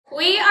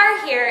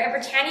are here at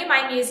Britannia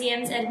Mine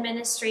Museum's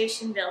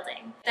Administration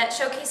Building that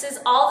showcases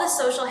all the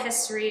social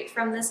history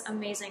from this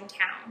amazing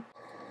town.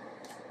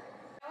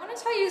 I want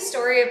to tell you a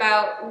story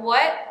about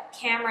what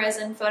cameras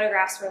and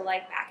photographs were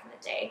like back in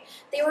the day.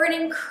 They were an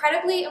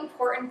incredibly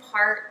important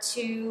part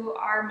to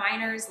our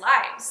miners'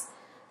 lives.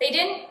 They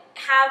didn't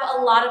have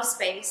a lot of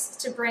space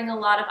to bring a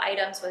lot of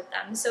items with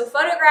them, so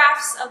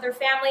photographs of their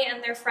family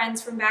and their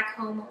friends from back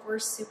home were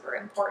super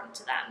important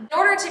to them. In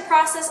order to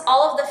process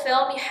all of the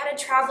film, you had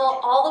to travel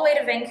all the way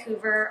to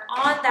Vancouver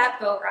on that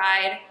boat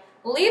ride,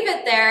 leave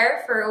it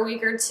there for a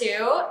week or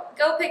two,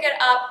 go pick it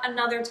up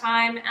another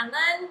time, and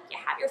then you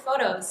have your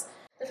photos.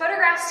 The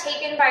photographs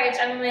taken by a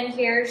gentleman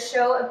here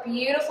show a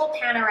beautiful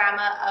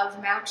panorama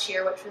of Mount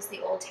Cheer, which was the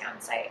old town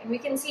site. And we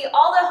can see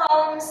all the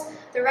homes,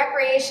 the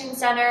recreation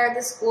center,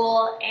 the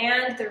school,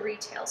 and the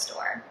retail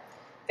store.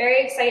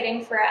 Very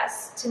exciting for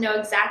us to know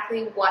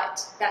exactly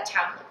what that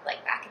town looked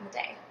like back in the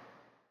day.